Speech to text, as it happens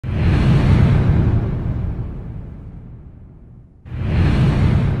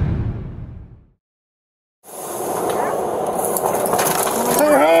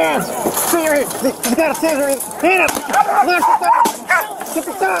Serious. He's got a taser. Hit him. Knock the dog. Get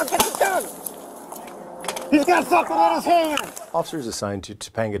the dog. Get the dog. He's got something in his hand. Officers assigned to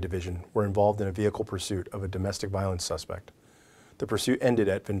Topanga Division were involved in a vehicle pursuit of a domestic violence suspect. The pursuit ended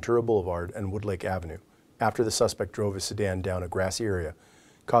at Ventura Boulevard and Woodlake Avenue after the suspect drove a sedan down a grassy area,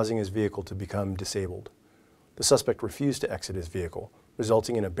 causing his vehicle to become disabled. The suspect refused to exit his vehicle,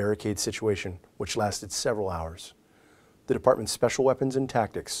 resulting in a barricade situation which lasted several hours. The department's Special Weapons and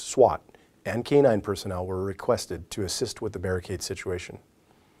Tactics, SWAT, and K-9 personnel were requested to assist with the barricade situation.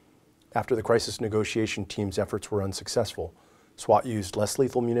 After the crisis negotiation team's efforts were unsuccessful, SWAT used less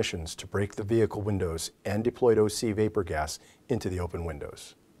lethal munitions to break the vehicle windows and deployed OC vapor gas into the open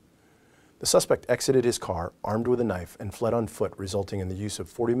windows. The suspect exited his car armed with a knife and fled on foot, resulting in the use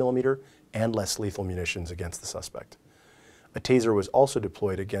of 40mm and less lethal munitions against the suspect. A TASER was also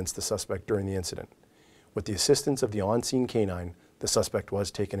deployed against the suspect during the incident. With the assistance of the on-scene K-9, the suspect was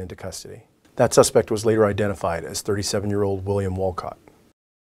taken into custody. That suspect was later identified as 37-year-old William Walcott.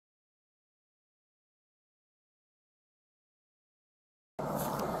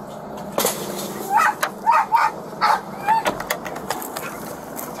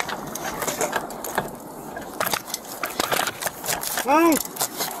 Hey!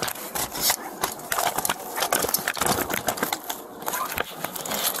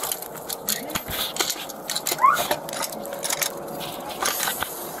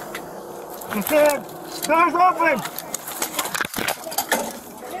 He said, door's open!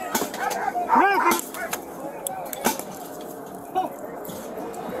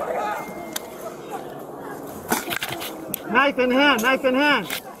 Knife in hand, knife in hand.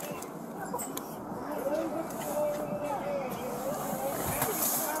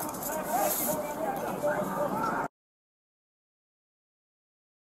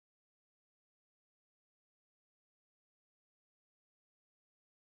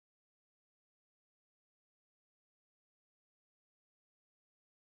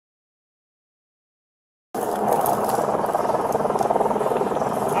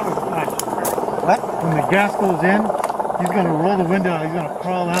 What? When the gas goes in, he's going to roll the window out, he's going to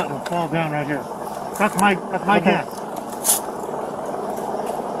crawl out and fall down right here. That's my guess.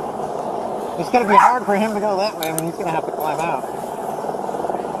 It's going to be hard for him to go that way. I mean, he's going to have to climb out.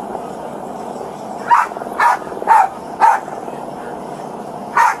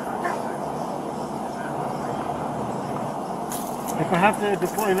 If I have to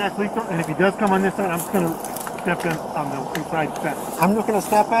deploy less lethal, and if he does come on this side, I'm just going to step in on the inside step. I'm just going to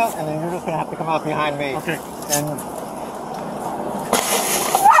step out, and then you're just going to have to come out behind me. Okay. And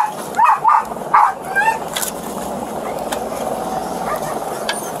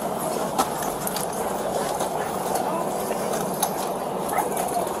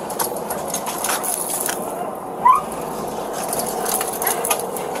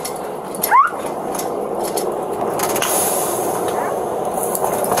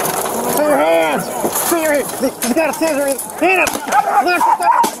he's got a taser. Hit him! Knock the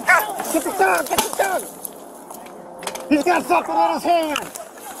dog! Get the dog! Get the dog! He's got something in his hand!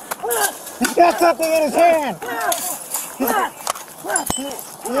 He's got something in his hand! He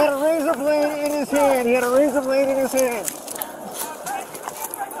had a razor blade in his hand! He had a razor blade in his hand!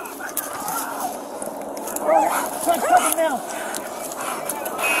 Touch something now!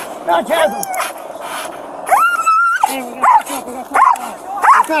 Not Jasmine! Hey, we got to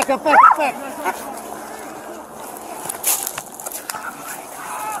back up! Back.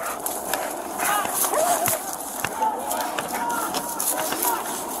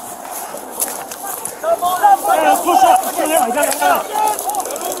 Push up. I got it.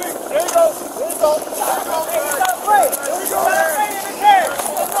 There you go. Move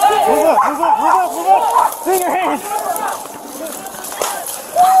up. See your hands.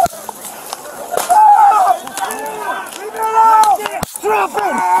 Drop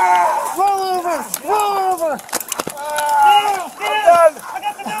him. Roll over. I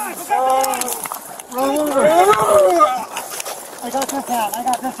got the knife. Roll over. I got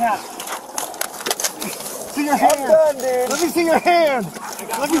this hat. See your hand. I'm done, dude. Let me see your hand. I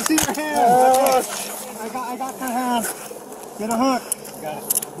got the hand. Get a hook. Got it.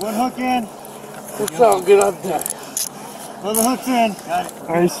 One hook in. It's all good up there. Another hook's in. Got it. All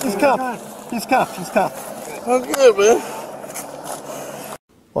right, he's cuffed. I'm good, man.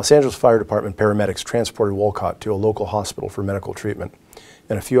 Los Angeles Fire Department paramedics transported Walcott to a local hospital for medical treatment,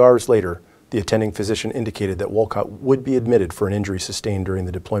 and a few hours later, the attending physician indicated that Walcott would be admitted for an injury sustained during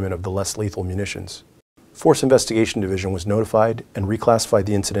the deployment of the less lethal munitions. Force Investigation Division was notified and reclassified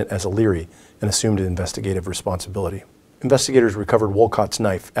the incident as a Leary and assumed investigative responsibility. Investigators recovered Walcott's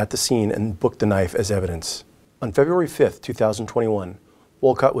knife at the scene and booked the knife as evidence. On February 5, 2021,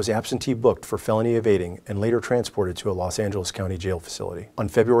 Wolcott was absentee booked for felony evading and later transported to a Los Angeles County jail facility. On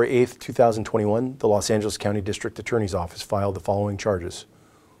February 8, 2021, the Los Angeles County District Attorney's Office filed the following charges: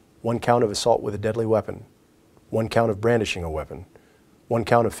 1 count of assault with a deadly weapon, 1 count of brandishing a weapon, 1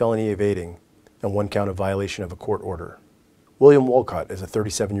 count of felony evading, and 1 count of violation of a court order. William Wolcott is a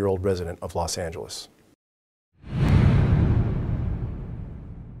 37-year-old resident of Los Angeles.